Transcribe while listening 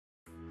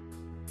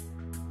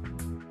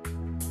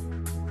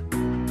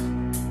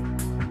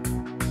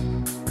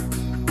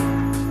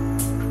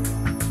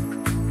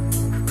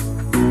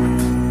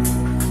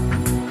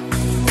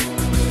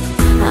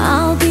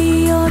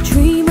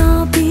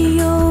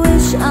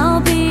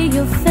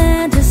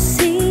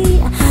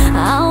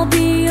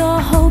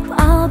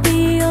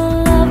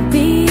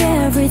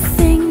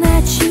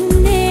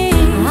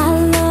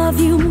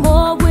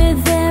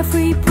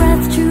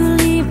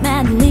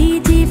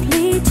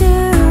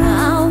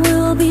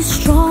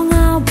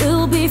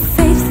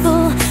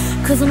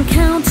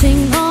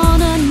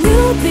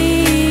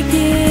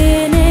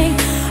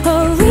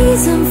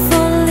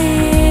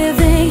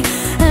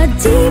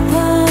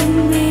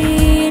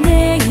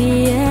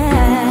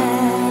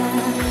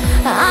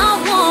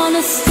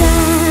wanna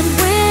stand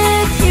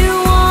with you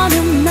on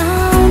a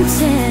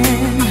mountain.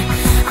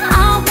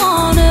 I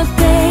wanna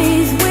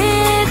bathe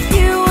with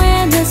you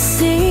in the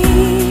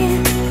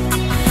sea.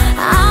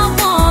 I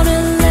wanna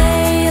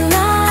lay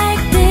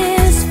like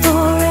this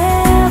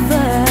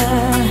forever,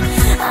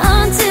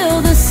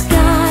 until the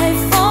sky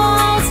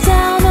falls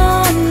down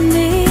on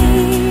me.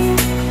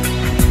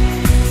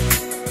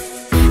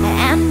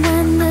 And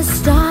when the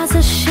stars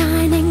are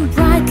shining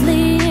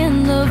brightly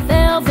in the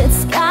velvet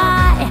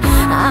sky,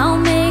 I'll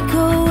make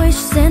a wish,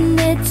 send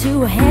it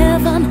to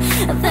heaven,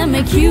 then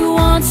make you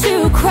want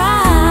to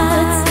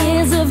cry.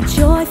 Tears of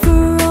joy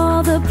for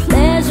all the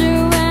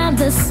pleasure and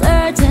the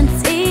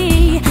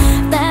certainty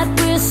that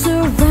we're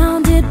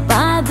surrounded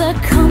by the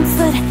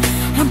comfort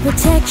and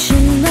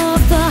protection of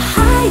the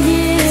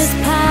highest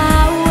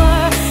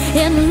power.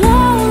 In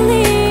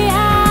lonely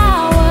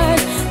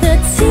hours, the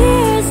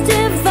tears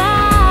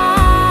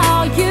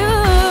devour you.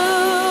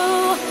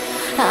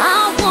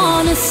 I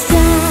wanna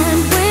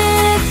stand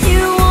with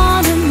you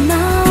on a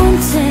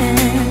mountain.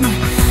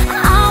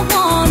 I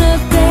wanna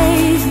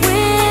bathe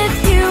with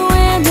you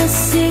in the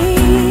sea.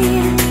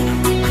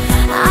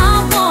 I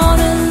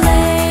wanna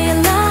lay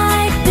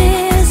like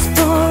this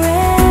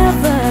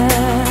forever,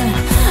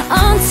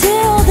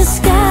 until the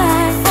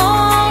sky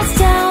falls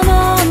down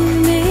on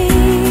me.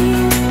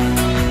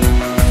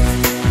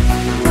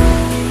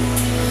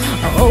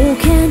 Oh,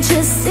 can't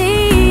you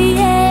see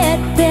it,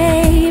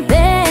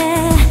 baby?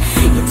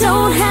 You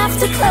don't have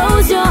to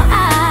close your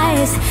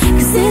eyes,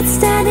 'cause it's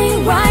standing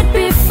right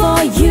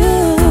before you.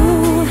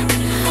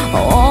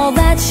 All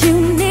that you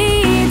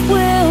need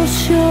will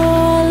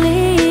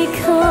surely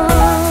come.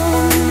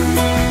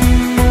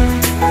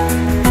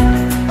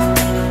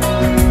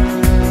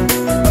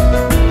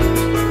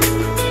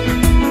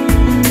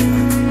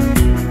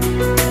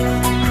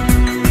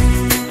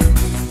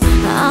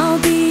 I'll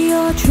be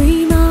your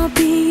dream, I'll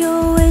be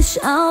your wish,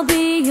 I'll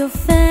be your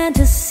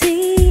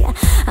fantasy.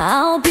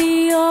 I'll be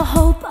your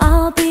hope,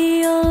 I'll be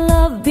your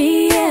love, be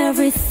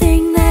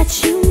everything that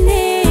you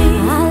need.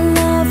 I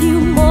love you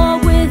more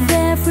with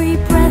every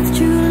breath,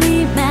 truly,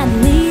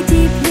 madly,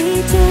 deeply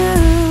do.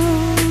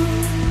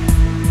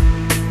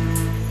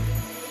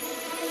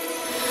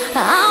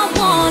 I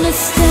wanna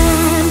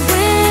stand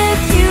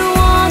with you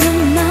on a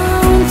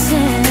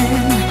mountain.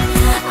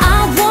 I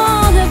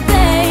wanna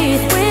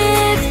bathe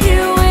with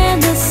you in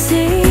the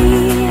sea.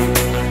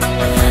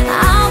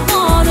 I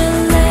wanna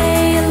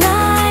lay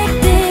like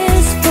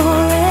this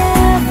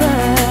forever,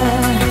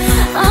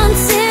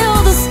 until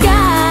the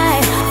sky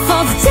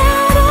falls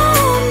down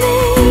on me.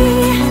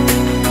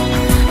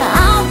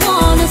 I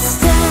wanna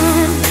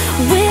stand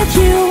with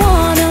you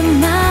on a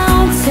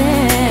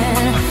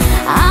mountain.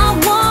 I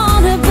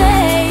wanna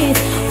bathe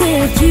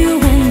with you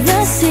in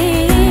the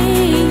sea.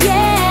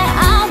 Yeah,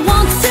 I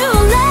want to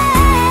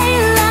lay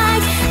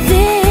like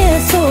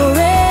this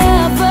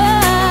forever,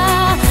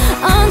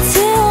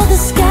 until the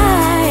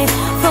sky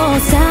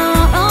falls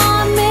down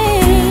on me.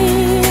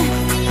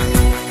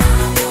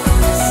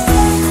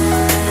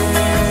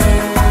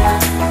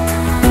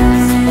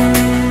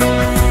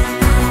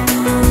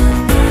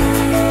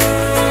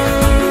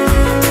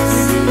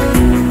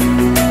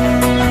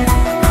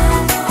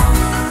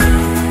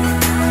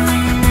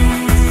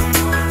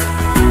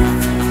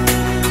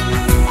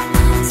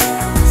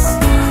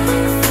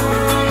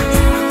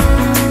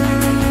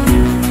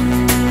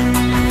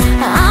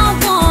 I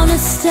wanna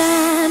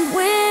stand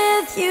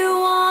with you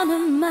on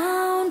a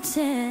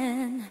mountain.